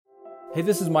Hey,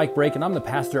 this is Mike Brake, and I'm the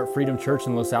pastor at Freedom Church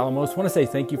in Los Alamos. I want to say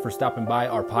thank you for stopping by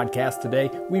our podcast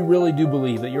today. We really do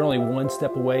believe that you're only one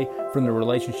step away from the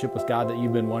relationship with God that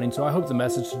you've been wanting. So I hope the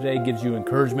message today gives you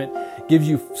encouragement, gives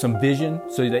you some vision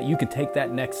so that you can take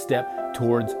that next step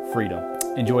towards freedom.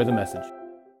 Enjoy the message.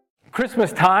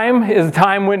 Christmas time is a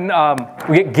time when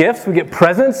we get gifts, we get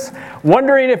presents.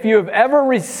 Wondering if you have ever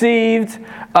received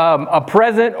a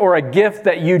present or a gift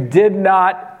that you did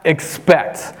not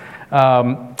expect.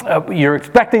 You're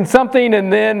expecting something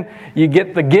and then you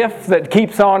get the gift that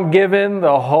keeps on giving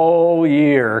the whole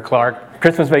year, Clark.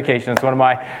 Christmas Vacation. It's one of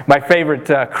my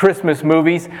favorite Christmas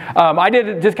movies. I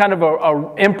did just kind of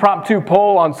a impromptu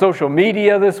poll on social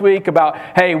media this week about,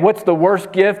 hey, what's the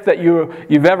worst gift that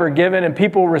you've ever given? And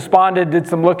people responded, did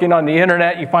some looking on the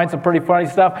internet. You find some pretty funny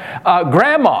stuff.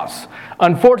 Grandmas.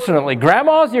 Unfortunately,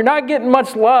 grandmas, you're not getting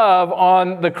much love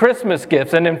on the Christmas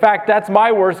gifts. And in fact, that's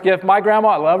my worst gift. My grandma,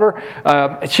 I love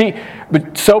her. She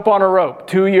soap on a rope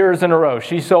 2 years in a row.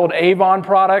 She sold Avon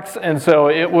products, and so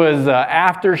it was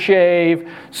aftershave,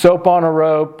 soap on a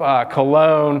rope,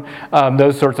 cologne,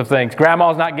 those sorts of things.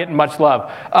 Grandma's not getting much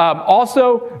love.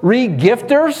 Also,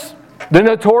 re-gifters. The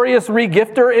notorious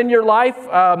re-gifter in your life.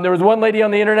 There was one lady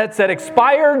on the internet said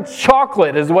expired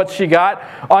chocolate is what she got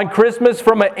on Christmas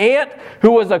from an aunt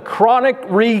who was a chronic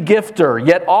re-gifter,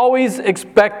 yet always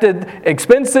expected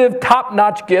expensive,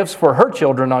 top-notch gifts for her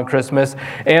children on Christmas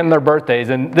and their birthdays.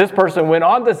 And this person went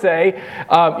on to say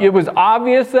it was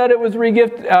obvious that it was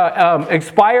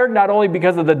expired, not only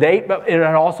because of the date, but it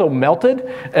had also melted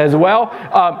as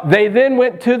well. They then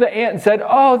went to the aunt and said,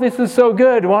 "Oh, this is so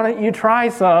good. Why don't you try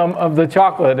some of the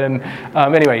chocolate?" And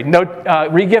anyway, no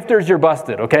re-gifters, you're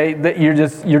busted. Okay, you're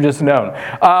just known.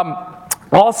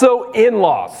 Also,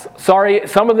 in-laws. Sorry,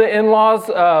 some of the in-laws,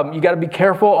 you got to be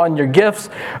careful on your gifts.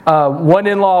 One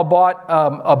in-law bought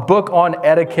a book on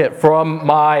etiquette from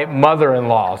my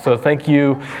mother-in-law. So thank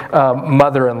you,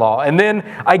 mother-in-law. And then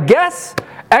I guess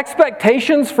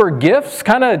expectations for gifts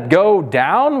kind of go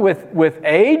down with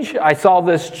age. I saw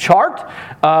this chart,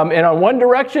 and on one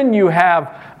direction you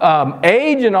have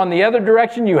age, and on the other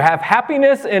direction you have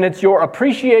happiness, and it's your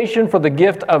appreciation for the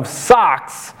gift of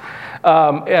socks.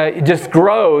 It just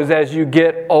grows as you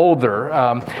get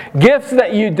older. Gifts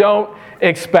that you don't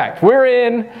expect. We're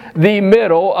in the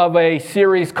middle of a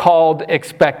series called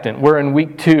Expectant. We're in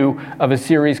week 2 of a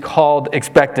series called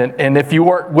Expectant. And if you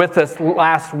weren't with us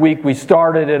last week, we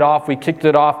started it off, we kicked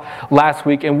it off last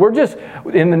week, and we're just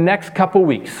in the next couple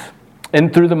weeks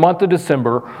and through the month of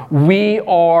December, we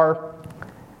are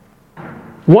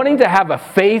wanting to have a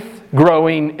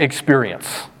faith-growing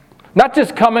experience. Not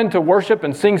just come in to worship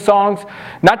and sing songs,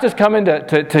 not just come in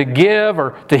to give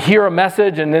or to hear a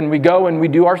message and then we go and we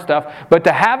do our stuff, but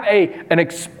to have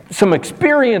some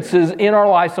experiences in our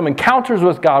lives, some encounters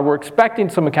with God. We're expecting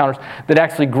some encounters that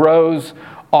actually grows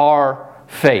our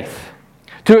faith.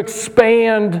 To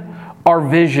expand our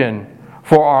vision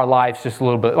for our lives just a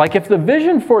little bit. Like if the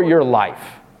vision for your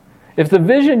life, if the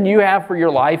vision you have for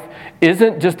your life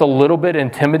isn't just a little bit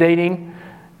intimidating,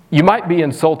 you might be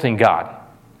insulting God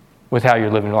with how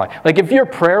you're living your life. Like if your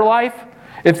prayer life,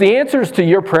 if the answers to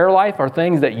your prayer life are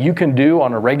things that you can do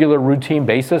on a regular routine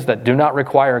basis that do not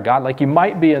require God, like you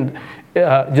might be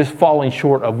just falling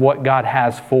short of what God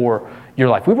has for your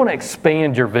life. We want to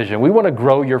expand your vision. We want to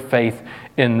grow your faith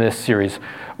in this series.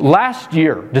 Last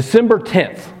year, December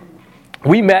 10th,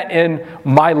 we met in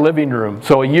my living room.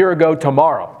 So a year ago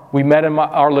tomorrow, we met in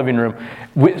our living room.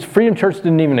 Freedom Church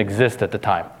didn't even exist at the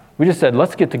time. We just said,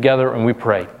 let's get together and we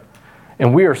pray.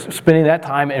 And we are spending that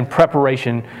time in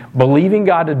preparation, believing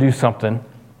God to do something,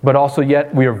 but also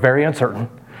yet we are very uncertain.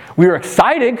 We were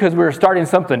excited because we were starting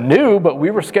something new, but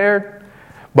we were scared.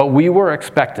 But we were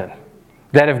expectant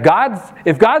that if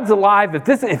God's alive,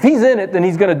 if He's in it, then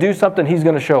He's going to do something. He's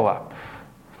going to show up.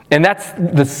 And that's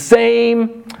the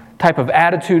same type of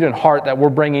attitude and heart that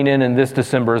we're bringing in this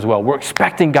December as well. We're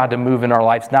expecting God to move in our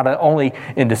lives, not only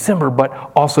in December, but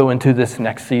also into this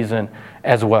next season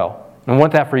as well. I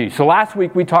want that for you. So last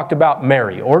week we talked about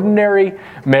Mary, ordinary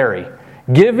Mary,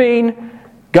 giving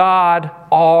God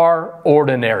our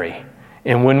ordinary.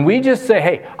 And when we just say,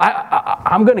 hey,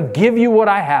 I'm going to give you what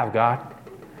I have, God,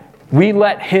 we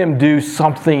let Him do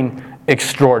something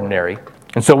extraordinary.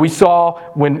 And so we saw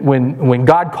when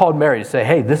God called Mary to say,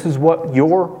 hey, this is what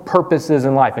your purpose is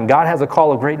in life, and God has a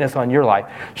call of greatness on your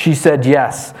life, she said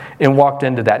yes and walked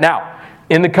into that. Now,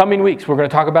 in the coming weeks, we're going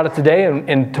to talk about it today,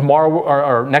 and tomorrow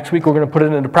or next week we're going to put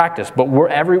it into practice. But we're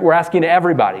asking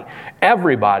everybody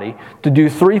to do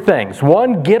 3 things.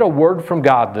 1, get a word from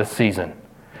God this season.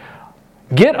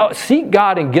 Seek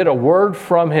God and get a word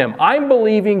from Him. I'm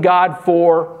believing God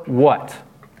for what?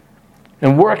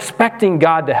 And we're expecting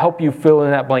God to help you fill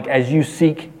in that blank as you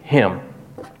seek Him.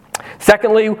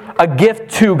 Secondly, a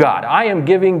gift to God. I am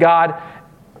giving God,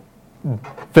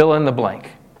 fill in the blank.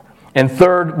 And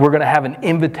third, we're going to have an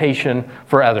invitation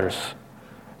for others.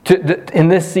 In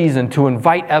this season, to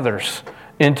invite others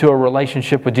into a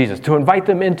relationship with Jesus. To invite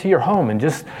them into your home and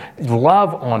just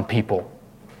love on people.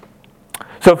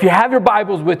 So if you have your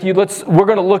Bibles with you, we're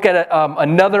going to look at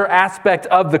another aspect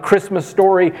of the Christmas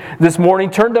story this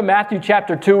morning. Turn to Matthew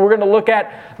chapter 2. We're going to look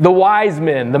at the wise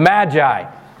men, the Magi,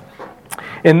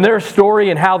 in their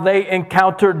story and how they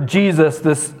encountered Jesus,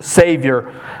 this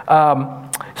Savior.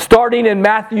 Starting in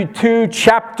Matthew 2,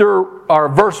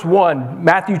 verse 1.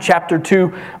 Matthew chapter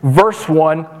 2, verse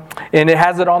 1. And it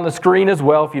has it on the screen as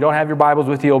well. If you don't have your Bibles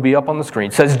with you, it'll be up on the screen.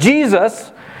 It says,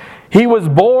 Jesus, He was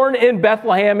born in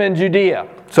Bethlehem in Judea.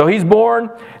 So He's born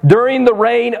during the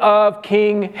reign of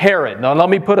King Herod. Now let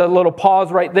me put a little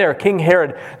pause right there. King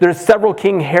Herod. There's several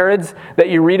King Herods that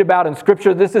you read about in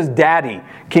Scripture. This is Daddy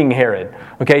King Herod.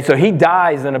 Okay, so he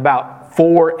dies in about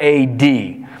 4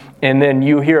 A.D., and then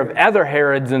you hear of other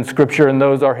Herods in Scripture, and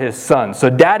those are his sons.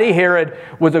 So Daddy Herod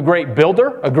was a great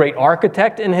builder, a great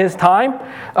architect in his time.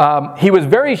 He was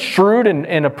very shrewd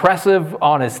and oppressive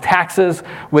on his taxes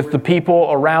with the people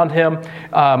around him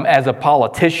as a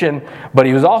politician. But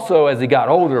he was also, as he got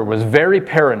older, was very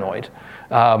paranoid.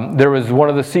 There was one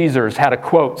of the Caesars had a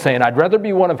quote saying, "I'd rather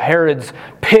be one of Herod's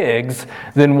pigs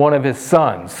than one of his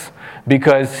sons."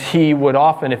 Because he would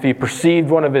often, if he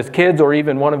perceived one of his kids or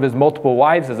even one of his multiple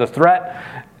wives as a threat,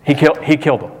 he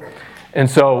killed them. And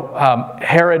so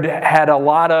Herod had a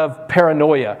lot of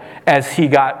paranoia as he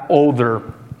got older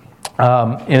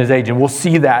in his age. And we'll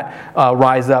see that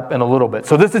rise up in a little bit.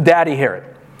 So this is Daddy Herod.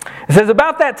 It says,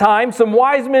 about that time, some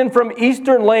wise men from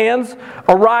eastern lands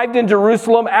arrived in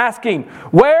Jerusalem asking,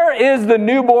 "Where is the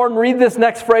newborn," read this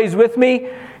next phrase with me,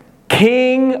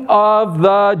 "King of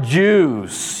the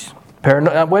Jews?"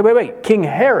 Wait. King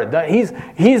Herod.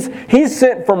 He's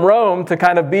sent from Rome to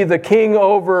kind of be the king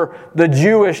over the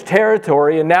Jewish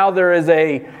territory, and now there is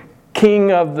a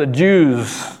king of the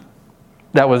Jews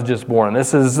that was just born.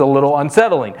 This is a little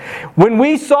unsettling. "When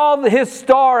we saw his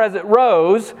star as it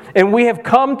rose, and we have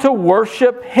come to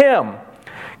worship him."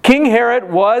 King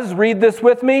Herod was, read this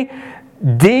with me,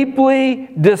 deeply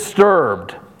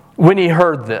disturbed when he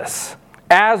heard this,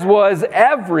 as was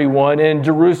everyone in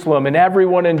Jerusalem. And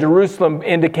everyone in Jerusalem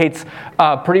indicates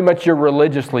pretty much your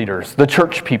religious leaders. The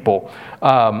church people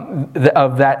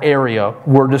of that area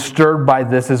were disturbed by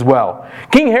this as well.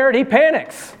 King Herod, he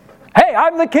panics. "Hey,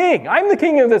 I'm the king. I'm the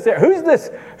king of this area. Who's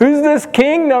this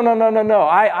king? No.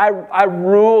 I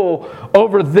rule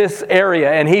over this area."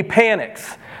 And he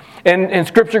panics. And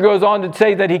Scripture goes on to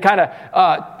say that he kind of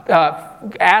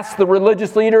asks the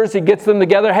religious leaders, he gets them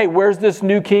together, "Hey, where's this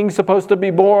new king supposed to be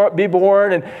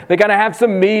born?" And they kind of have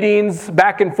some meetings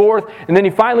back and forth. And then he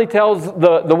finally tells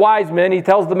the wise men, he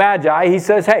tells the Magi, he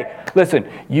says, "Hey, listen,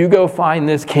 you go find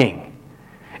this king.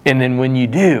 And then when you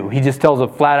do," he just tells a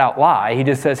flat out lie. He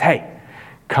just says, "Hey,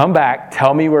 come back,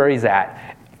 tell me where he's at.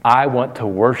 I want to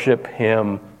worship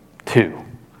him too."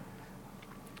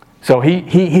 So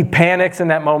he panics in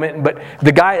that moment, but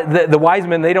the wise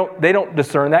men, they don't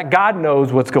discern that. God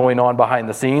knows what's going on behind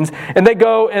the scenes. And they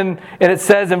go and it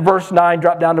says in verse 9,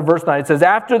 drop down to verse 9, it says,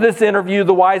 "After this interview,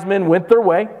 the wise men went their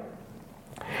way,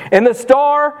 and the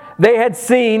star they had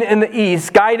seen in the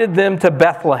east guided them to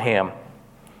Bethlehem.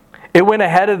 It went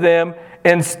ahead of them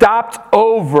and stopped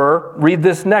over," read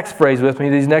this next phrase with me,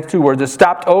 these next two words, "it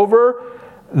stopped over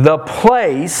the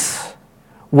place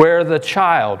where the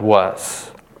child was."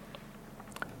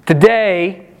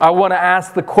 Today, I want to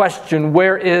ask the question,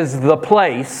 where is the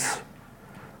place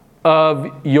of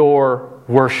your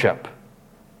worship?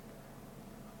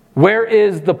 Where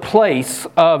is the place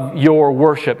of your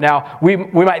worship? Now, we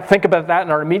might think about that,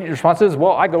 and our immediate response is,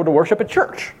 well, I go to worship at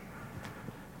church.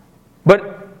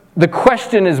 But the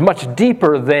question is much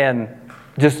deeper than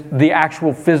just the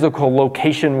actual physical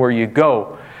location where you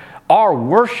go. Our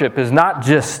worship is not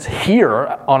just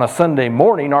here on a Sunday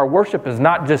morning. Our worship is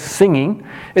not just singing.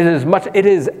 It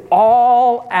is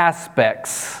all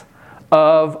aspects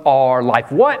of our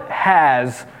life. What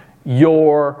has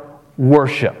your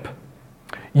worship?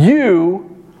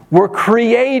 You were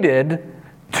created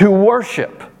to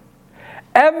worship.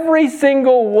 Every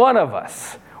single one of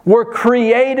us were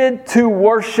created to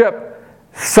worship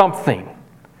something.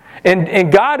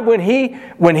 And God, when He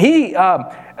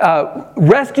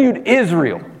rescued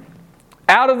Israel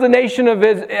out of the nation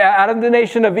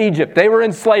of Egypt. They were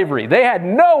in slavery. They had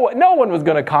no one was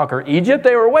going to conquer Egypt.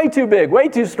 They were way too big, way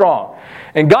too strong.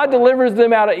 And God delivers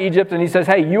them out of Egypt, and he says,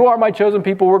 hey, you are my chosen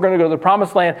people. We're going to go to the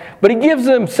promised land. But he gives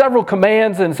them several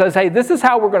commands and says, hey, this is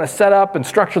how we're going to set up and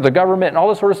structure the government and all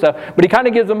this sort of stuff. But he kind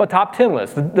of gives them a top 10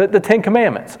 list, the 10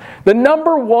 commandments. The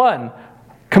number one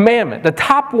commandment, the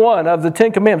top one of the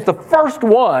 10 commandments, the first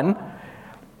one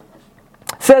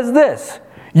says this: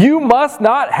 you must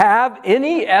not have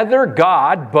any other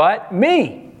God but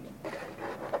me.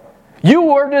 You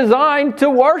were designed to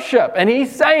worship. And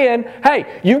he's saying,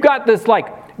 hey, you've got this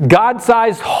like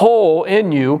God-sized hole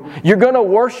in you. You're going to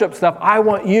worship stuff. I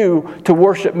want you to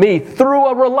worship me through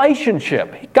a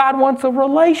relationship. God wants a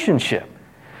relationship.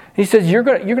 He says, you're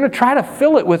going to try to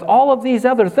fill it with all of these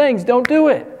other things. Don't do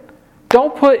it.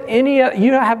 Don't put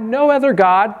you have no other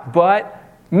God but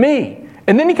me.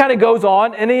 And then he kind of goes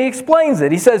on and he explains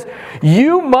it. He says,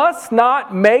 you must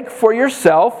not make for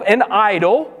yourself an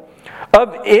idol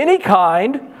of any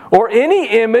kind or any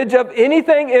image of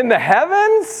anything in the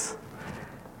heavens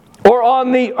or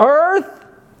on the earth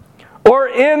or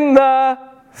in the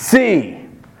sea.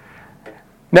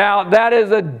 Now, that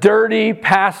is a dirty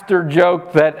pastor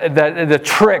joke, that the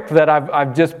trick that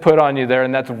I've just put on you there,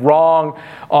 and that's wrong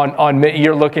on me.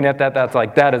 You're looking at that,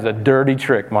 that is a dirty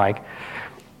trick, Mike.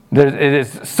 It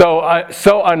is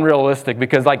so unrealistic,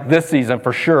 because like this season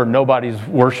for sure nobody's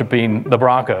worshiping the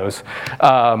Broncos,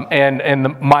 and the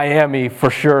Miami for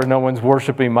sure no one's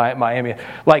worshiping Miami.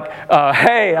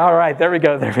 Hey, all right, there we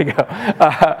go.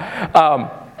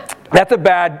 It's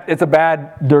a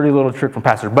bad dirty little trick from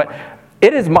pastors, but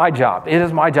it is my job. It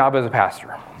is my job as a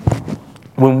pastor.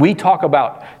 When we talk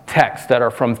about texts that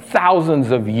are from thousands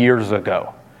of years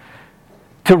ago,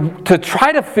 to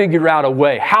try to figure out a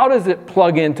way, how does it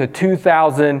plug into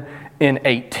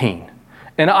 2018?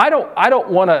 And I don't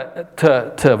want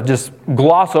to just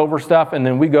gloss over stuff and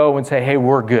then we go and say, hey,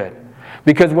 we're good.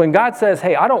 Because when God says,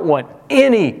 hey, I don't want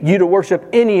you to worship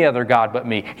any other God but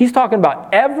me, he's talking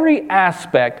about every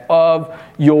aspect of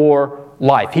your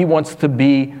life. He wants to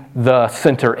be the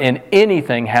center, and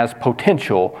anything has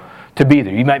potential to be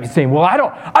there. You might be saying, well, I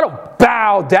don't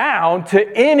bow down to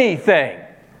anything.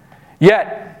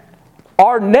 Yet,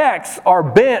 our necks are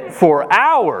bent for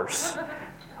hours.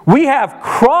 We have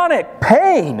chronic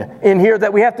pain in here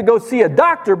that we have to go see a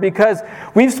doctor because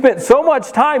we've spent so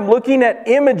much time looking at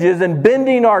images and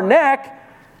bending our neck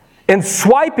and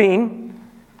swiping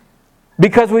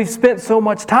because we've spent so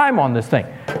much time on this thing.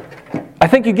 I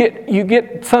think you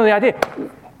get some of the idea.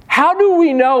 How do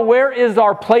we know where is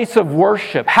our place of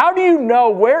worship? How do you know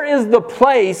where is the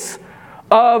place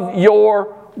of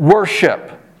your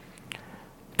worship?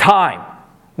 Time.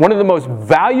 One of the most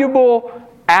valuable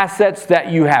assets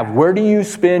that you have. Where do you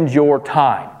spend your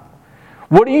time?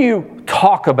 What do you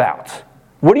talk about?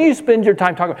 What do you spend your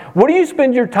time talking about? What do you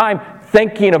spend your time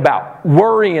thinking about,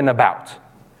 worrying about?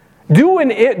 Do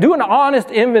an honest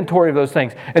inventory of those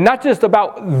things. And not just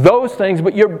about those things,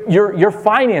 but your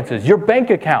finances, your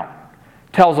bank account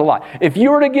tells a lot. If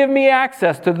you were to give me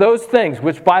access to those things,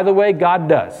 which by the way, God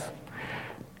does,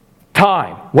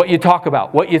 time, what you talk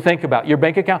about, what you think about, your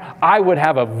bank account, I would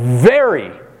have a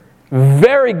very,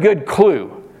 very good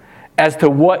clue as to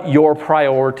what your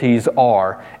priorities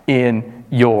are in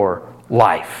your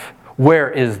life. Where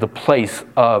is the place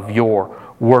of your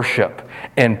worship?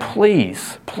 And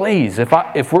please,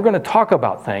 if we're going to talk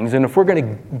about things and if we're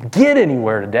going to get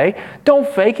anywhere today, don't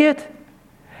fake it.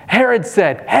 Herod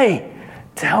said, hey,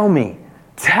 tell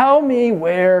me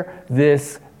where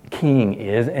this king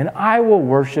is, and I will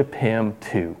worship him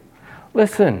too.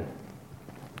 Listen,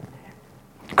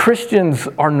 Christians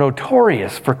are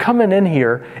notorious for coming in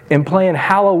here and playing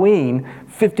Halloween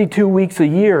 52 weeks a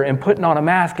year and putting on a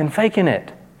mask and faking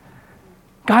it.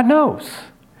 God knows.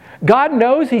 God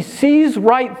knows. He sees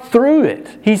right through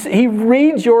it. He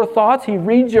reads your thoughts. He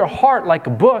reads your heart like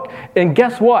a book. And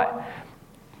guess what?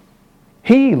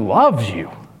 He loves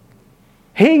you.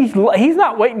 He's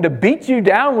not waiting to beat you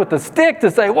down with a stick to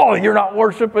say, well, you're not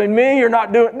worshiping me. You're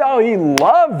not doing... No, he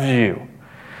loves you.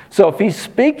 So if he's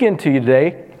speaking to you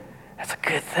today, that's a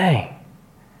good thing.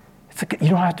 You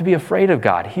don't have to be afraid of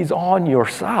God. He's on your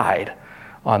side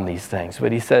on these things.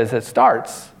 But he says it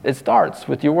starts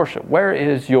with your worship. Where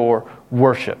is your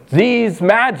worship? These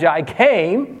magi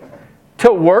came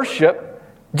to worship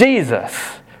Jesus,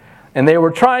 and they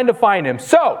were trying to find him.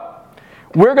 So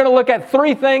we're going to look at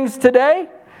three things today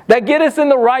that get us in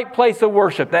the right place of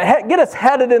worship, that get us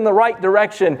headed in the right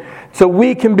direction so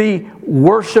we can be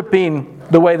worshiping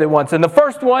the way they want. And the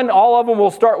first one, all of them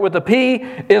will start with a P,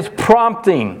 is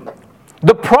prompting.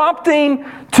 The prompting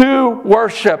to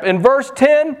worship. In verse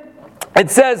 10, It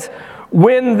says,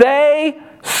 when they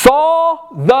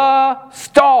saw the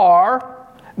star,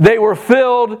 they were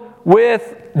filled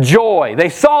with joy. They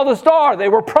saw the star. They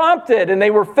were prompted and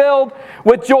they were filled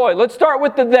with joy. Let's start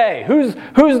with the they. Who's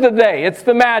the they? It's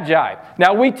the Magi.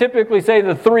 Now, we typically say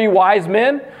the 3 wise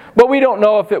men, but we don't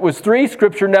know if it was 3.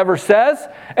 Scripture never says.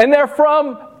 And they're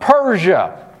from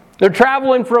Persia. They're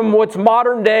traveling from what's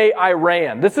modern-day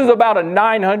Iran. This is about a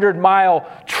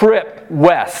 900-mile trip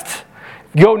west.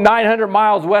 If you go 900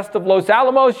 miles west of Los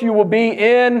Alamos, you will be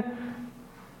in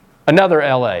another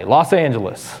LA, Los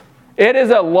Angeles. It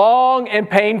is a long and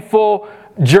painful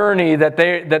journey that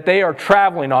they are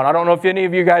traveling on. I don't know if any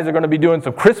of you guys are going to be doing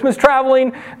some Christmas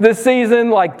traveling this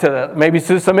season, like to maybe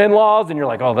see some in-laws, and you're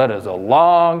like, oh, that is a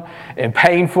long and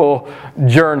painful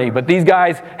journey. But these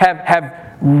guys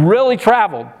have really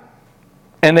traveled,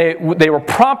 and they were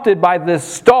prompted by this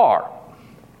star.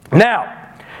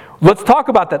 Now, let's talk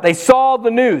about that. They saw the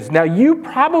news. Now, you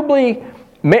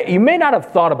may not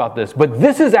have thought about this, but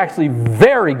this is actually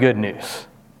very good news.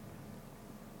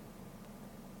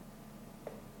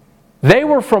 They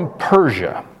were from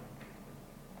Persia.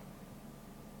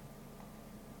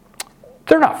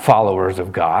 They're not followers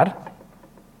of God.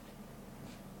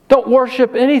 Don't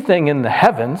worship anything in the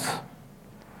heavens.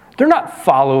 They're not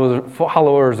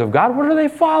followers of God. What are they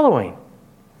following?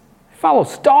 They follow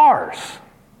stars.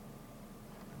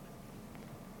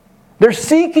 They're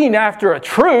seeking after a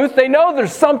truth. They know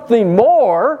there's something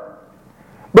more.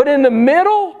 But in the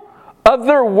middle of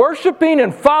their worshiping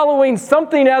and following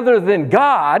something other than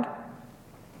God,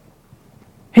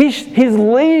 He's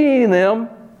leading them,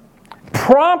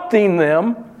 prompting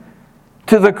them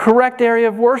to the correct area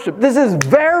of worship. This is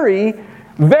very,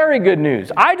 very good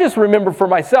news. I just remember for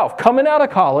myself, coming out of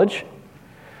college,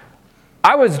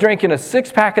 I was drinking a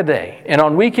 6-pack a day, and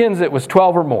on weekends it was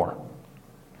 12 or more.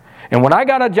 And when I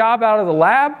got a job out of the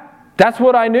lab, that's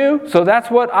what I knew, so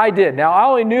that's what I did. Now, I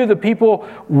only knew the people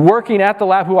working at the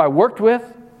lab who I worked with,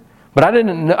 but I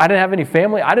didn't have any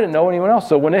family. I didn't know anyone else.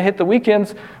 So when it hit the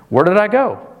weekends, where did I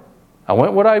go? I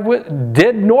went what I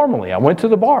did normally. I went to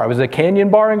the bar. I was at Canyon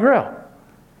Bar and Grill.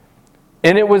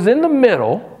 And it was in the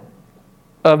middle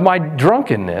of my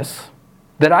drunkenness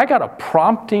that I got a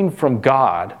prompting from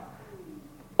God,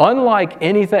 unlike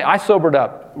anything. I sobered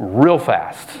up real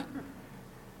fast.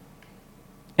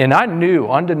 And I knew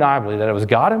undeniably that it was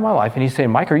God in my life. And He's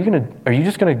saying, Mike, are you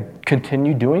just going to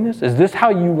continue doing this? Is this how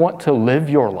you want to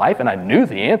live your life? And I knew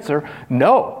the answer,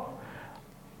 no.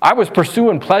 I was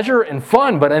pursuing pleasure and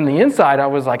fun, but on the inside, I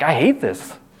was like, I hate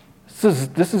this.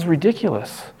 This is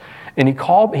ridiculous. And He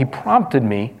prompted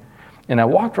me, and I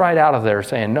walked right out of there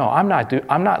saying, no, I'm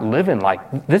not living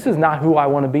like, this is not who I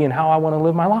want to be and how I want to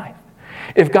live my life.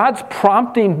 If God's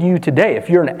prompting you today,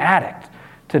 if you're an addict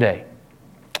today,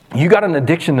 you got an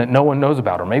addiction that no one knows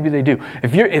about, or maybe they do.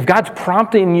 If God's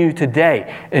prompting you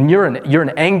today and you're an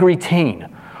angry teen,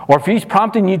 or if He's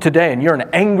prompting you today and you're an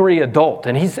angry adult,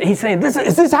 and He's saying,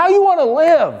 is this how you want to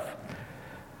live?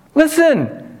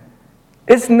 Listen,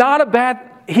 it's not a bad.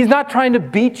 He's not trying to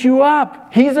beat you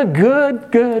up. He's a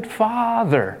good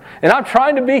Father. And I'm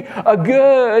trying to be a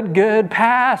good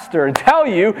pastor and tell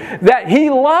you that He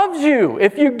loves you.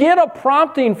 If you get a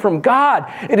prompting from God,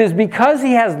 it is because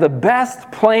He has the best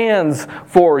plans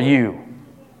for you.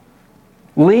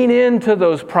 Lean into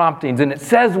those promptings. And it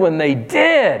says when they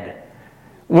did,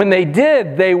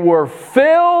 they were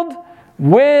filled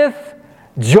with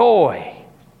joy.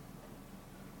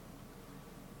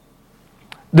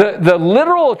 The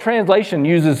literal translation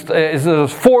uses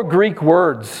those 4 Greek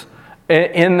words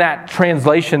in that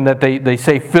translation that they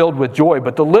say filled with joy.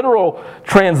 But the literal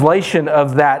translation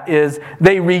of that is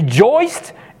they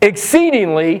rejoiced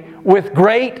exceedingly with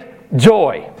great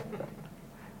joy.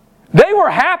 They were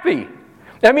happy.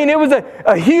 I mean, it was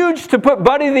a huge, to put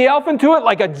Buddy the Elf into it,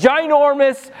 like a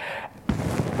ginormous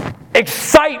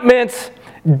excitement.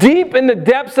 Deep in the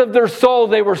depths of their soul,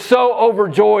 they were so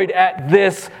overjoyed at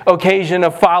this occasion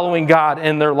of following God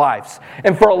in their lives.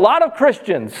 And for a lot of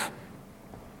Christians,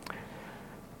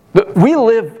 we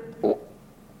live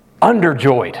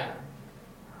underjoyed.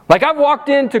 Like I've walked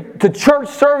into church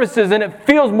services and it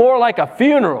feels more like a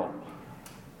funeral.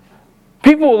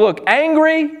 People look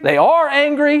angry. They are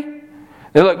angry.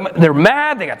 They're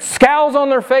mad. They got scowls on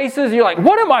their faces. You're like,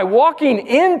 what am I walking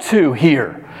into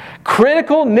here?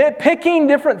 Critical, nitpicking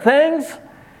different things.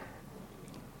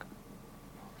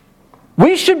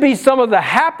 We should be some of the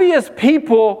happiest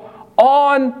people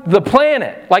on the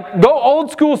planet. Like, go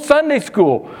old school Sunday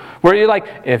school, where you're like,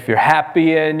 if you're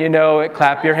happy and you know it,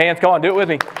 clap your hands. Come on, do it with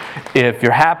me. If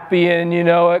you're happy and you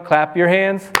know it, clap your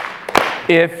hands.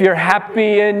 If you're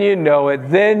happy and you know it,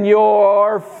 then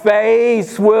your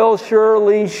face will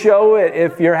surely show it.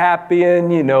 If you're happy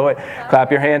and you know it.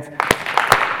 Clap your hands.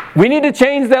 We need to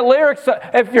change that lyrics.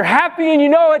 If you're happy and you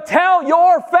know it, tell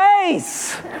your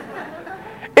face.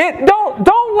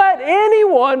 Don't let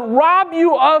anyone rob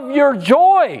you of your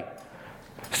joy.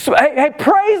 So, hey,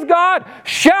 praise God.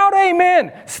 Shout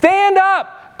amen. Stand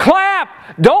up. Clap.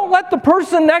 Don't let the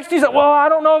person next to you say, well, I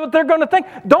don't know what they're going to think.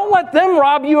 Don't let them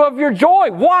rob you of your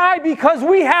joy. Why? Because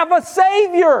we have a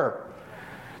Savior.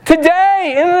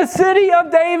 Today, in the city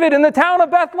of David, in the town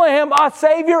of Bethlehem, a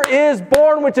Savior is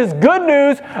born, which is good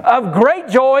news of great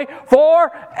joy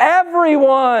for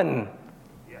everyone.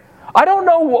 I don't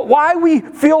know why we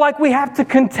feel like we have to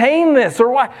contain this, or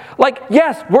why. Like,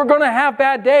 yes, we're going to have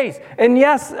bad days. And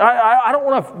yes, I don't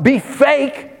want to be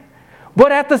fake.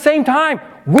 But at the same time,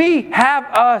 we have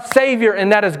a Savior,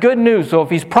 and that is good news. So if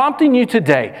He's prompting you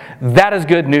today, that is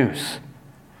good news.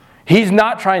 He's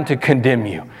not trying to condemn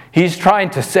you. He's trying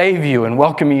to save you and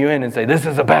welcome you in and say, this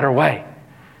is a better way.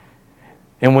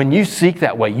 And when you seek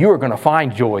that way, you are going to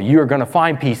find joy. You are going to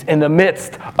find peace in the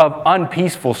midst of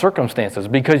unpeaceful circumstances,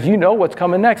 because you know what's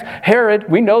coming next. Herod,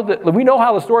 we know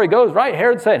how the story goes, right?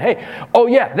 Herod said, hey, oh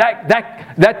yeah,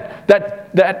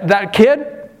 that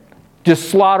kid, just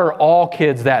slaughter all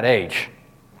kids that age,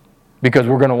 because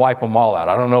we're going to wipe them all out.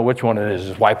 I don't know which one it is,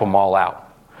 just wipe them all out.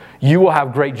 You will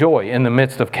have great joy in the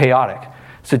midst of chaotic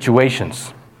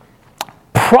situations.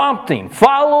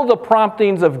 Follow the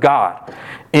promptings of God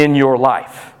in your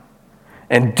life.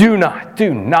 And do not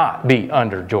be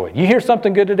underjoyed. You hear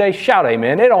something good today? Shout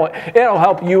amen. It'll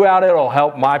help you out. It'll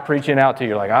help my preaching out too.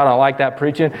 You're like, I don't like that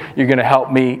preaching. You're going to help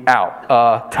me out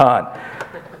a ton.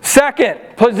 Second,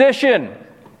 position.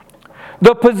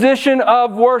 The position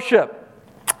of worship.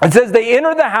 It says they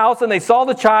entered the house and they saw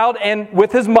the child and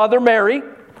with his mother Mary,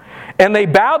 and they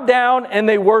bowed down and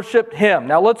they worshiped him.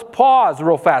 Now let's pause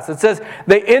real fast. It says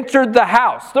they entered the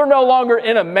house. They're no longer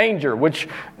in a manger, which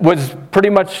was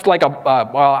pretty much like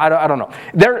I don't know.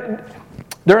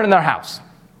 They're in their house.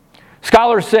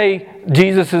 Scholars say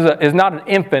Jesus is not an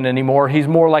infant anymore. He's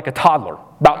more like a toddler,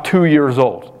 about 2 years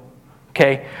old.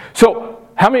 Okay? So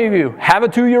how many of you have a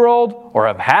 2-year-old or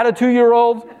have had a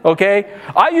 2-year-old? Okay?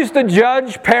 I used to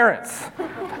judge parents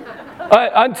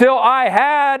until I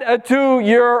had a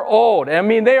 2-year-old. I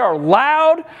mean, they are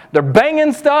loud. They're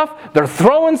banging stuff. They're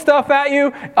throwing stuff at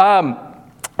you.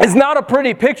 It's not a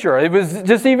pretty picture. It was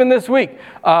just even this week.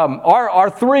 Our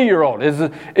 3-year-old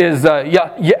is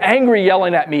angry,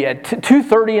 yelling at me at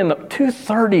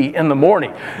 2:30 in the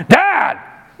morning. Dad!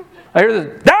 I hear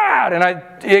this, Dad!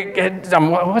 And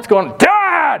I'm what's going on?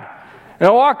 Dad! And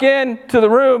I walk into the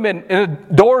room and the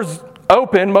door's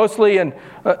open mostly. And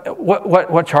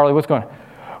what, Charlie? What's going on?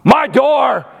 My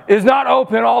door is not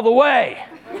open all the way.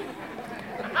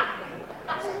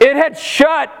 It had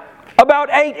shut about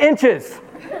 8 inches.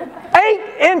 8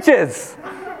 inches.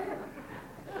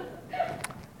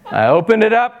 I opened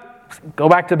it up, go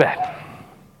back to bed.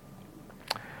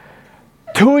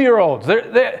 2-year-olds,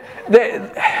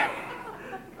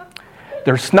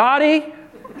 they're snotty.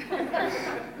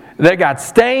 They got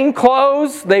stained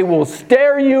clothes. They will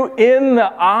stare you in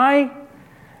the eye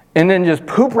and then just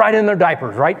poop right in their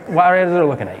diapers, right as they're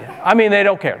looking at you. I mean, they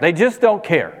don't care. They just don't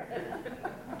care.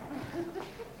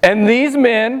 And these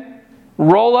men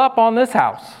roll up on this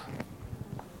house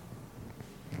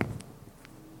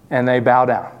and they bow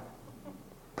down,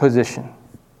 position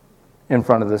in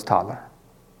front of this toddler.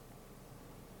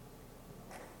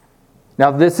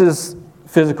 Now, this is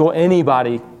physical.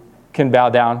 Anybody can bow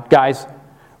down. Guys,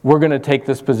 we're going to take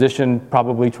this position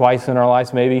probably twice in our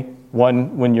lives, maybe.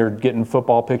 One when you're getting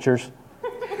football pictures.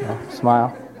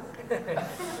 Smile.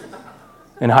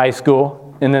 In high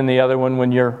school. And then the other one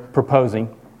when you're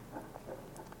proposing.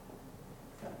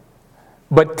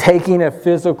 But taking a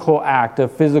physical act, a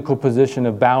physical position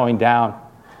of bowing down,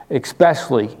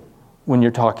 especially when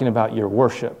you're talking about your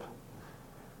worship,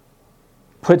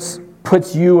 puts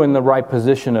you in the right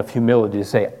position of humility to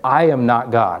say, I am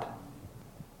not God,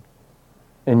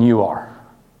 and you are.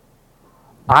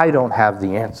 I don't have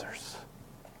the answers,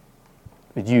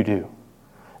 but you do.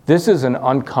 This is an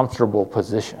uncomfortable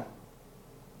position.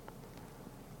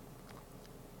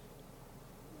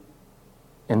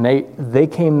 And they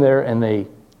came there and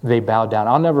they bowed down.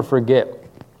 I'll never forget,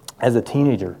 as a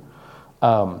teenager,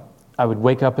 I would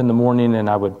wake up in the morning and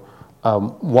I would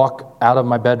walk out of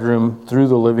my bedroom through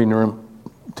the living room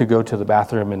to go to the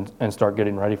bathroom and start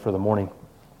getting ready for the morning.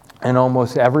 And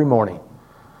almost every morning,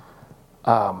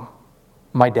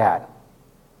 my dad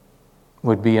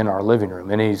would be in our living room.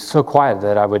 And he's so quiet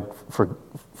that I would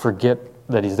forget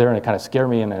that he's there, and it kind of scared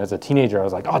me. And as a teenager, I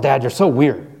was like, oh, Dad, you're so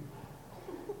weird.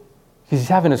 He's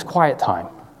having his quiet time.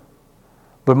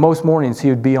 But most mornings, he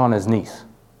would be on his knees,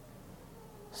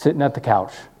 sitting at the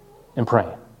couch and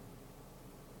praying.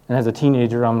 And as a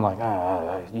teenager, I'm like,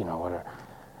 whatever.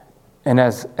 And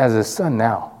as his son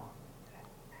now,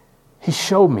 he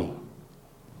showed me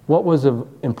what was of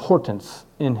importance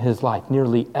in his life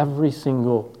nearly every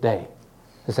single day.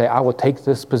 To say, I will take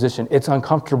this position. It's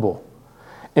uncomfortable.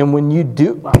 And when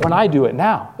I do it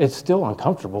now, it's still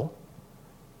uncomfortable.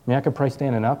 I mean, I can pray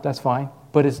standing up, that's fine.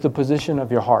 But it's the position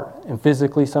of your heart. And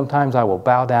physically, sometimes I will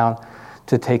bow down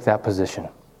to take that position.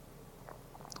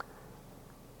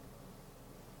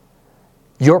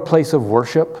 Your place of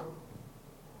worship,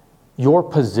 your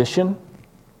position,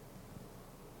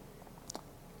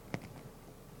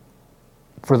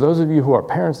 for those of you who are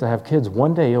parents that have kids,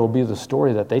 one day it will be the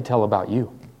story that they tell about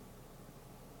you.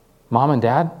 Mom and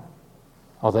Dad,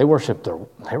 they worshiped.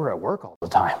 They were at work all the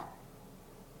time.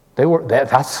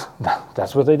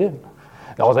 That's what they did.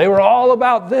 Oh, they were all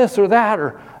about this or that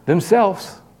or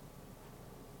themselves.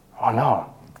 Oh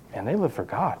no, and they lived for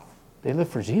God. They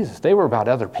lived for Jesus. They were about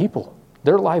other people.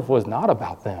 Their life was not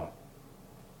about them.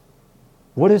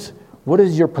 What is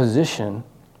your position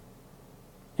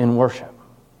in worship?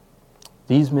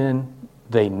 These men,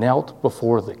 they knelt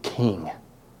before the King.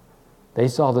 They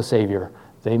saw the Savior.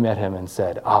 They met him and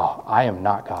said, oh, I am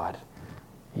not God.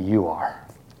 You are.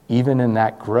 Even in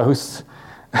that gross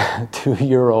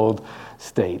 2-year-old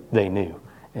state, they knew.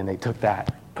 And they took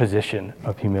that position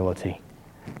of humility.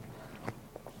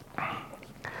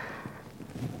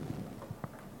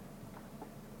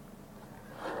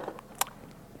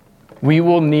 We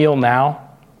will kneel now,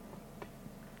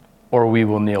 or we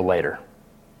will kneel later.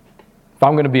 If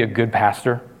I'm going to be a good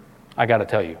pastor, I got to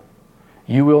tell you,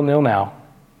 you will kneel now,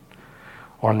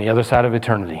 or on the other side of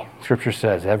eternity. Scripture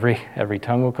says every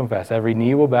tongue will confess, every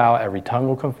knee will bow, every tongue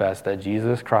will confess that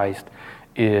Jesus Christ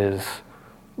is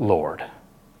Lord.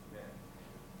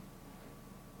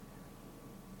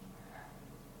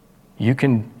 You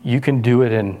can do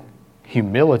it in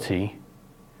humility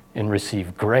and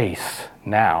receive grace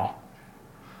now,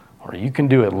 or you can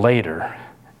do it later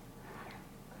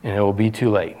and it will be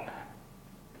too late.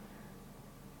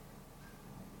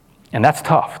 And that's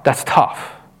tough. That's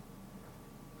tough.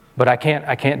 But I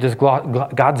can't just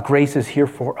God's grace is here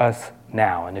for us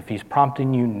now. And if he's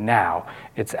prompting you now,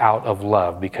 it's out of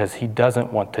love because he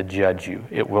doesn't want to judge you.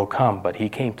 It will come, but he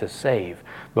came to save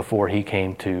before he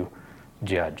came to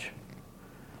judge.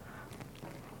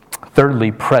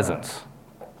 Thirdly, presence.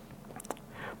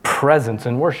 Presence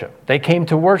in worship. They came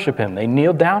to worship him. They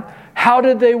kneeled down. How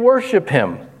did they worship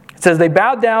him? It says they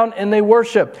bowed down and they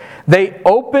worshiped. They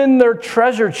opened their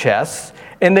treasure chests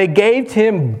and they gave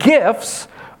him gifts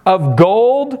of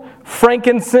gold,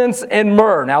 frankincense, and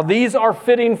myrrh. Now these are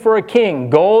fitting for a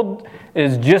king. Gold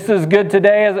is just as good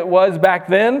today as it was back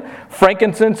then.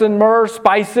 Frankincense and myrrh,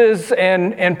 spices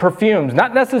and perfumes.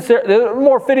 Not necessarily, they're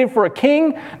more fitting for a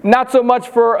king, not so much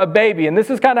for a baby. And this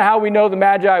is kind of how we know the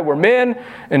Magi were men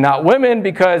and not women,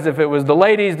 because if it was the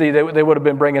ladies, they would have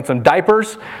been bringing some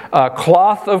diapers,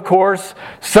 cloth, of course,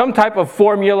 some type of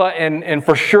formula, and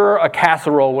for sure a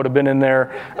casserole would have been in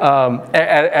there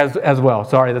as well.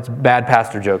 Sorry, that's bad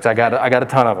pastor jokes. I got a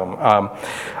ton of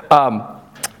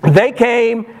them. They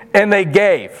came and they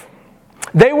gave.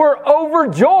 They were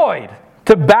overjoyed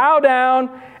to bow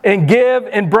down and give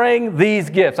and bring these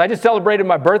gifts. I just celebrated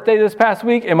my birthday this past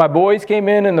week, and my boys came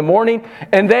in the morning,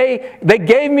 and they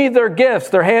gave me their gifts,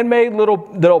 their handmade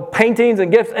little paintings and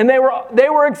gifts, and they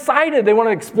were excited. They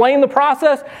wanted to explain the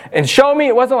process and show me.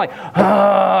 It wasn't like,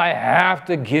 I have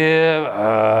to give.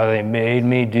 They made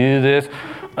me do this.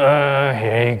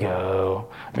 Here you go.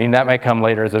 I mean, that might come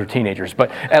later as they're teenagers, but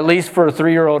at least for a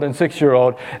 3-year-old and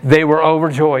 6-year-old, they were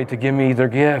overjoyed to give me their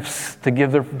gifts, to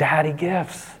give their daddy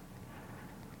gifts.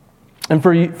 And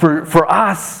for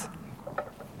us,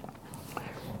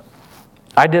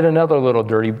 I did another little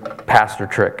dirty pastor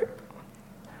trick.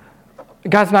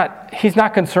 He's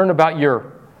not concerned about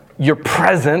your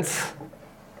presence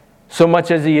so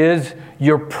much as he is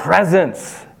your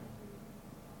presence.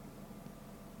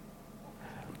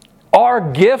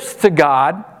 Our gifts to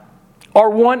God are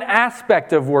one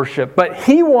aspect of worship, but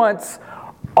he wants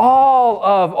all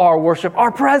of our worship, our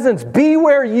presence. Be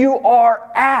where you are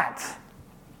at.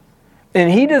 And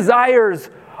he desires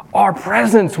our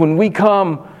presence when we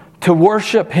come to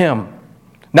worship him.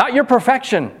 Not your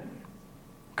perfection.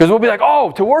 Because we'll be like,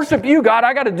 to worship you, God,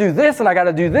 I got to do this, and I got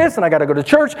to do this, and I got to go to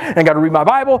church, and I got to read my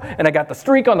Bible, and I got the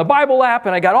streak on the Bible app,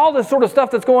 and I got all this sort of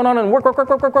stuff that's going on, and work.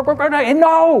 And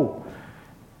no!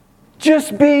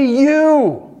 Just be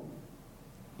you.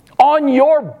 on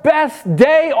your best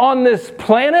day on this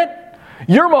planet,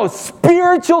 your most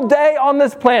spiritual day on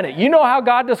this planet. You know how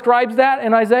God describes that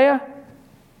in Isaiah?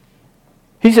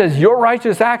 He says, your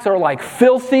righteous acts are like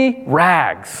filthy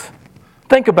rags.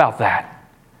 Think about that.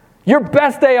 Your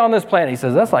best day on this planet, he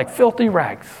says, that's like filthy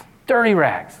rags, dirty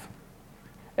rags.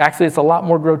 Actually, it's a lot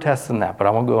more grotesque than that, but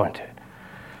I won't go into it.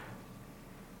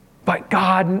 But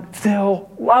God still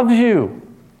loves you.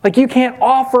 Like, you can't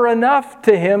offer enough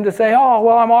to Him to say, oh,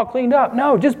 well, I'm all cleaned up.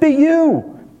 No, just be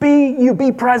you. Be you.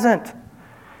 Be present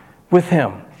with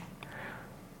Him.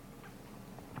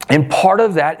 And part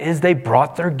of that is they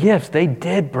brought their gifts. They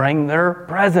did bring their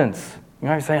presents. You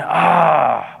know, you're saying,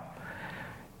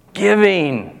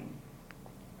 giving.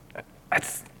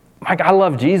 Mike, I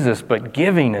love Jesus, but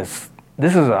giving this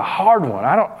is a hard one.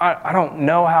 I don't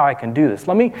know how I can do this.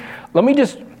 Let me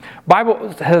just, Bible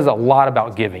has a lot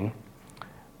about giving.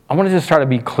 I want to just try to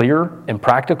be clear and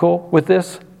practical with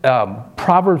this.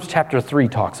 Proverbs chapter 3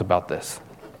 talks about this.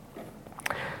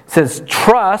 It says,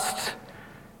 trust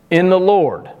in the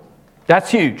Lord. That's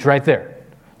huge right there.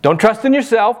 Don't trust in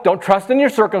yourself. Don't trust in your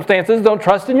circumstances. Don't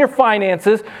trust in your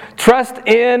finances. Trust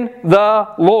in the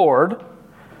Lord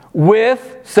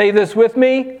with, say this with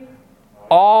me,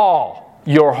 all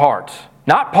your heart.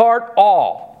 Not part,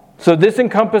 all. So this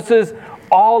encompasses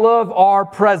all of our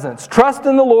presence. Trust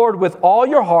in the Lord with all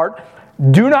your heart.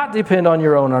 Do not depend on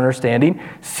your own understanding.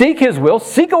 Seek His will.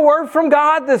 Seek a word from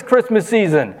God this Christmas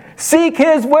season. Seek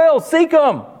His will. Seek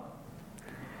Him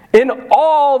in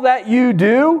all that you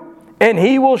do, and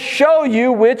He will show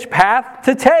you which path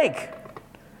to take.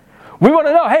 We want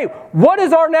to know, hey, what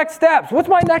is our next steps? What's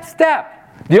my next step?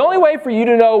 The only way for you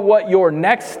to know what your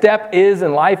next step is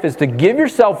in life is to give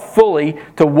yourself fully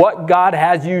to what God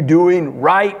has you doing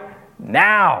right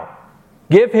now.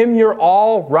 Give Him your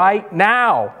all right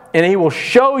now, and He will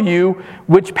show you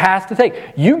which path to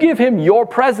take. You give Him your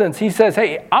presence. He says,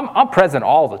 hey, I'm present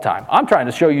all the time. I'm trying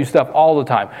to show you stuff all the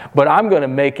time, but I'm going to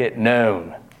make it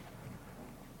known.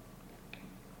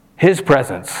 His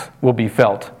presence will be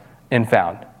felt and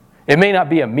found. It may not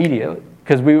be immediate,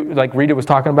 because we, like Rita was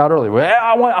talking about earlier, well,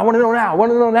 I want to know now. I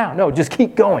want to know now. No, just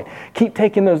keep going. Keep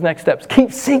taking those next steps.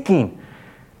 Keep seeking,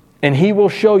 and He will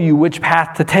show you which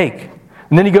path to take.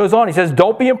 And then he goes on, he says,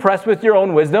 don't be impressed with your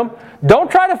own wisdom. Don't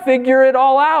try to figure it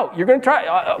all out. You're going to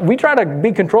try. We try to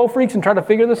be control freaks and try to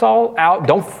figure this all out.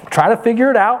 Don't try to figure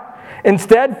it out.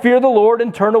 Instead, fear the Lord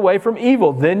and turn away from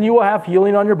evil. Then you will have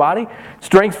healing on your body,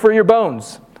 strength for your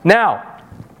bones. Now,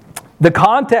 the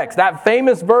context, that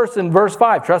famous verse in verse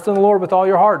 5, trust in the Lord with all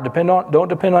your heart. Don't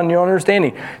depend on your own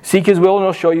understanding. Seek His will and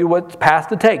He'll show you what path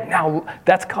to take. Now,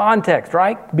 that's context,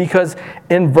 right? Because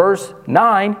in verse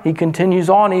 9, he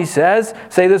continues on. He says,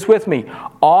 say this with me,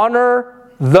 honor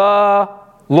the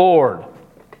Lord.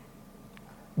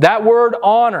 That word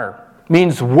honor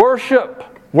means worship.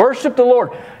 Worship the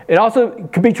Lord. It also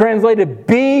could be translated,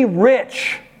 be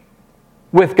rich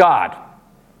with God.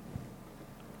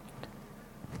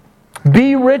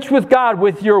 Be rich with God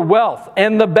with your wealth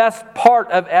and the best part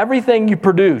of everything you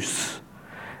produce.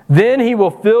 Then He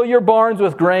will fill your barns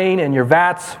with grain and your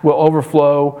vats will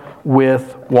overflow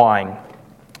with wine.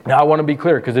 Now I want to be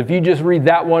clear, because if you just read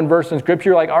that one verse in Scripture,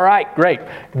 you're like, all right, great.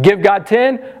 Give God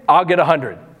 10, I'll get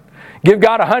 100. Give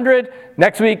God 100,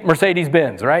 next week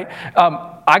Mercedes-Benz, right?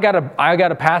 I got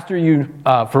to pastor you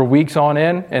for weeks on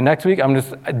end, and next week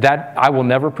I will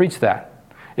never preach that.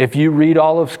 If you read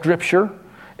all of Scripture,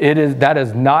 that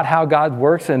is not how God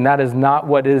works, and that is not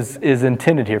what is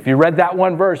intended here. If you read that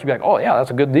one verse, you'd be like, oh yeah, that's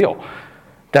a good deal.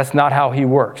 That's not how He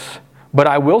works. But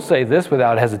I will say this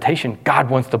without hesitation,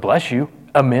 God wants to bless you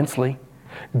immensely.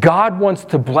 God wants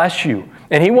to bless you,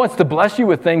 and He wants to bless you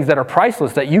with things that are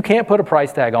priceless, that you can't put a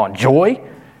price tag on. Joy,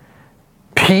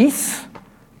 peace,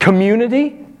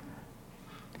 community,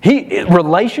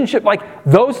 relationship, like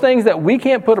those things that we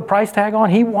can't put a price tag on.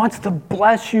 He wants to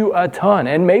bless you a ton.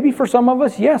 And maybe for some of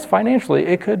us, yes, financially,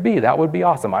 it could be. That would be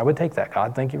awesome. I would take that,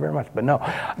 God. Thank you very much. But no,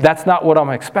 that's not what I'm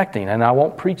expecting, and I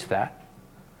won't preach that.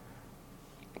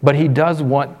 But He does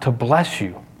want to bless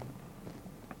you.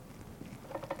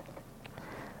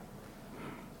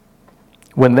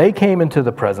 When they came into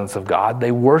the presence of God,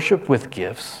 they worshiped with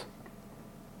gifts,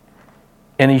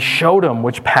 and He showed them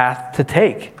which path to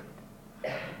take.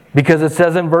 Because it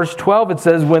says in verse 12, it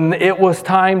says, when it was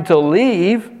time to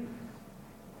leave,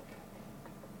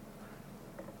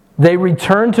 they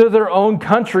returned to their own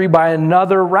country by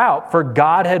another route, for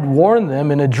God had warned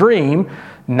them in a dream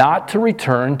not to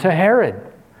return to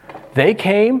Herod. They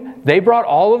came, they brought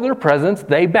all of their presents,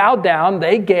 they bowed down,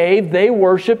 they gave, they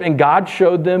worshiped, and God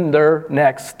showed them their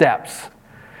next steps.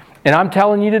 And I'm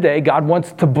telling you today, God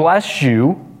wants to bless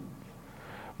you,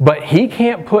 But He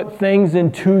can't put things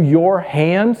into your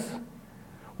hands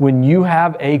when you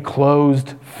have a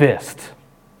closed fist.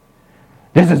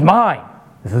 This is mine.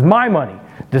 This is my money.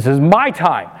 This is my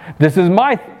time. This is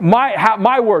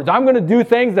my words. I'm going to do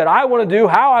things that I want to do,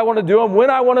 how I want to do them, when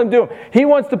I want to do them. He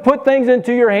wants to put things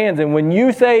into your hands. And when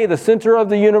you say the center of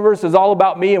the universe is all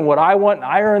about me and what I want, and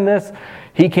I earn this,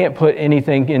 He can't put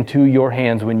anything into your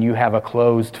hands when you have a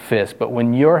closed fist. But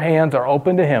when your hands are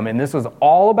open to Him, and this is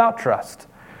all about trust.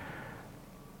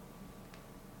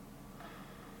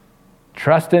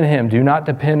 Trust in Him. Do not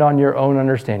depend on your own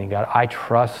understanding. God, I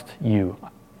trust You,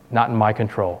 not in my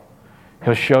control.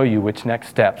 He'll show you which next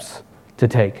steps to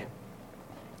take.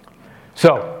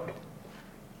 So,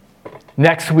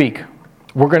 next week,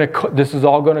 this is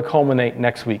all going to culminate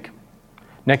next week.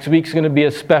 Next week's going to be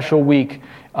a special week,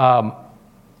 not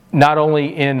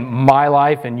only in my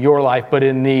life and your life, but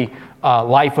in the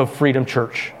life of Freedom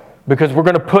Church. Because we're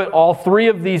going to put all three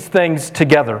of these things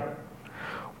together.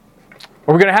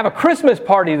 We're going to have a Christmas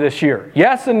party this year.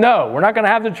 Yes and no. We're not going to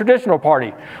have the traditional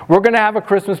party. We're going to have a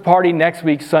Christmas party next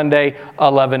week, Sunday,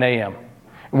 11 a.m.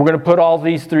 And we're going to put all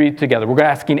these three together. We're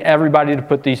asking everybody to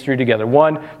put these three together.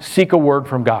 One, seek a word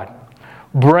from God.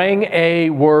 Bring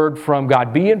a word from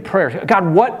God. Be in prayer. God,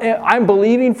 what I'm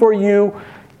believing for You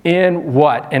in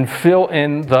what? And fill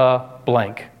in the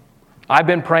blank. I've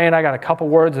been praying. I got a couple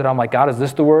words that I'm like, God, is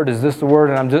this the word? Is this the word?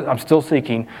 And I'm still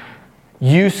seeking.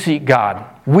 You seek God.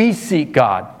 We seek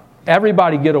God.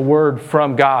 Everybody get a word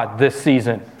from God this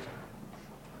season.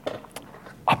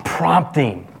 A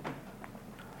prompting.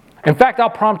 In fact, I'll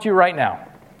prompt you right now.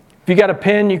 If you got a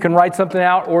pen, you can write something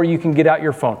out, or you can get out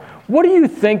your phone. What do you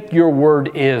think your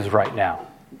word is right now?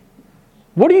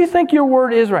 What do you think your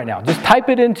word is right now? Just type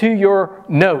it into your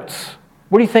notes.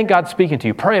 What do you think God's speaking to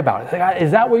you? Pray about it. God, is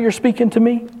that what You're speaking to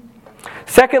me?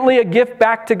 Secondly, a gift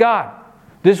back to God.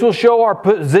 This will show our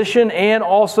position and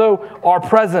also our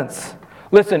presence.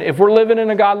 Listen, if we're living in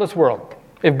a godless world,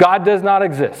 if God does not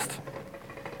exist,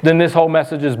 then this whole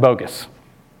message is bogus.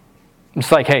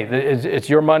 It's like, hey, it's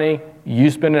your money. You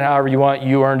spend it however you want.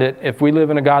 You earned it. If we live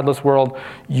in a godless world,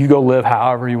 you go live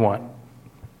however you want.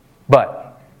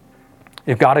 But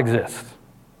if God exists,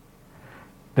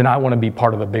 then I want to be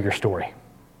part of a bigger story.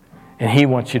 And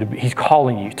He's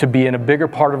calling you to be in a bigger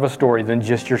part of a story than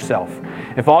just yourself.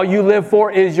 If all you live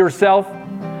for is yourself,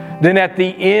 then at the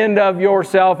end of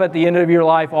yourself, at the end of your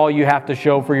life, all you have to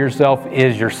show for yourself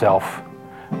is yourself.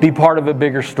 Be part of a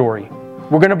bigger story.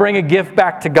 We're going to bring a gift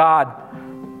back to God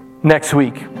next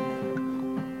week.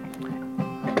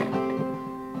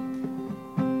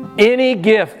 Any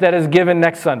gift that is given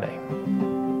next Sunday,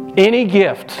 any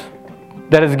gift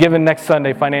that is given next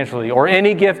Sunday financially, or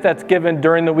any gift that's given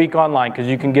during the week online, because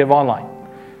you can give online.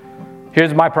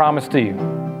 Here's my promise to you.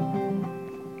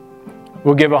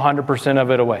 We'll give 100%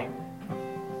 of it away.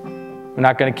 We're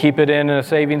not going to keep it in a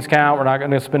savings account. We're not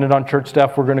going to spend it on church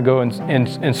stuff. We're going to go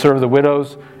and serve the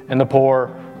widows and the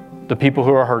poor, the people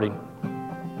who are hurting.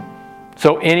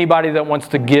 So anybody that wants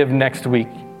to give next week,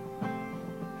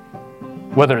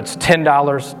 whether it's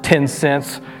 $10, 10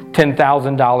 cents,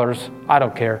 $10,000, I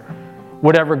don't care.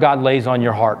 Whatever God lays on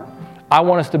your heart. I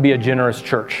want us to be a generous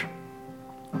church.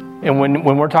 And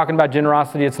when we're talking about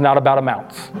generosity, it's not about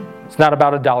amounts. It's not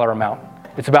about a dollar amount.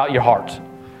 It's about your heart.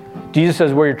 Jesus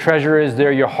says, where your treasure is,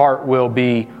 there your heart will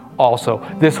be also.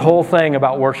 This whole thing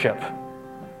about worship,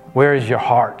 where is your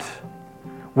heart?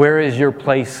 Where is your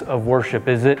place of worship?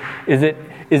 Is it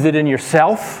in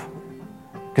yourself?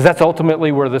 Because that's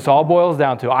ultimately where this all boils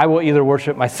down to. I will either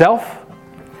worship myself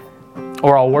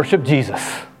or I'll worship Jesus.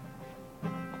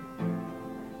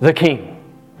 The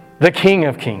King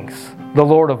of Kings, the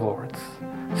Lord of Lords,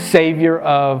 Savior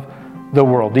of the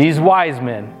world. These wise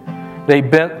men, they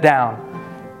bent down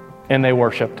and they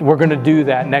worshiped. We're going to do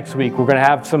that next week. We're going to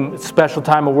have some special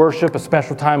time of worship, a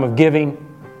special time of giving.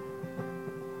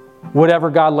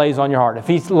 Whatever God lays on your heart. If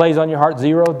He lays on your heart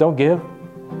 0, don't give.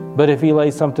 But if He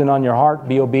lays something on your heart,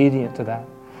 be obedient to that.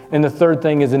 And the third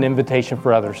thing is an invitation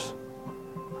for others.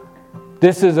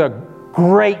 This is a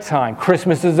great time.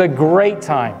 Christmas is a great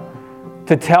time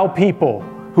to tell people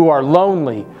who are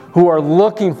lonely, who are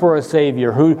looking for a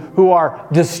Savior, who are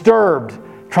disturbed,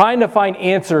 trying to find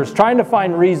answers, trying to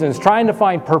find reasons, trying to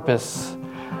find purpose,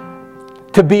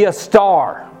 to be a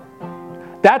star.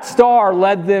 That star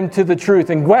led them to the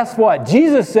truth. And guess what?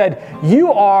 Jesus said,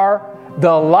 you are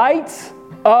the light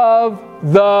of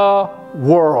the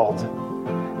world.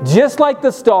 Just like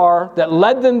the star that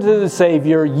led them to the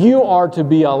Savior, you are to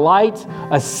be a light,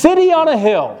 a city on a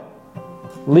hill,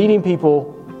 leading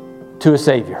people to a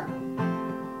Savior.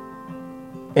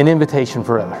 An invitation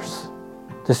for others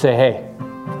to say, hey,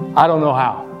 I don't know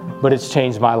how, but it's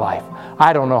changed my life.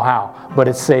 I don't know how, but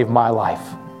it's saved my life.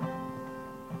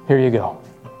 Here you go.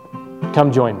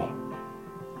 Come join me.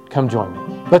 Come join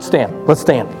me. Let's stand. Let's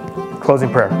stand.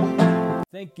 Closing prayer.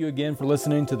 Thank you again for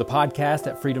listening to the podcast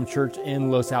at Freedom Church in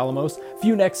Los Alamos. A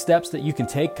few next steps that you can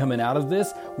take coming out of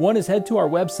this. One is head to our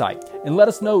website and let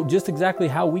us know just exactly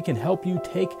how we can help you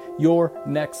take your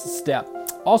next step.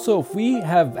 Also, if we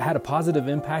have had a positive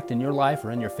impact in your life or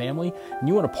in your family and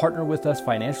you want to partner with us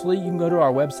financially, you can go to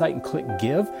our website and click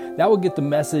Give. That will get the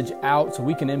message out so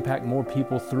we can impact more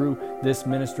people through this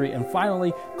ministry. And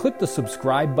finally, click the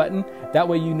subscribe button. That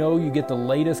way you know you get the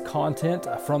latest content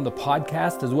from the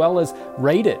podcast, as well as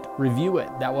rate it, review it.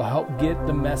 That will help get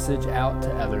the message out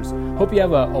to others. Hope you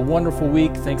have a wonderful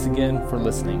week. Thanks again for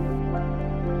listening.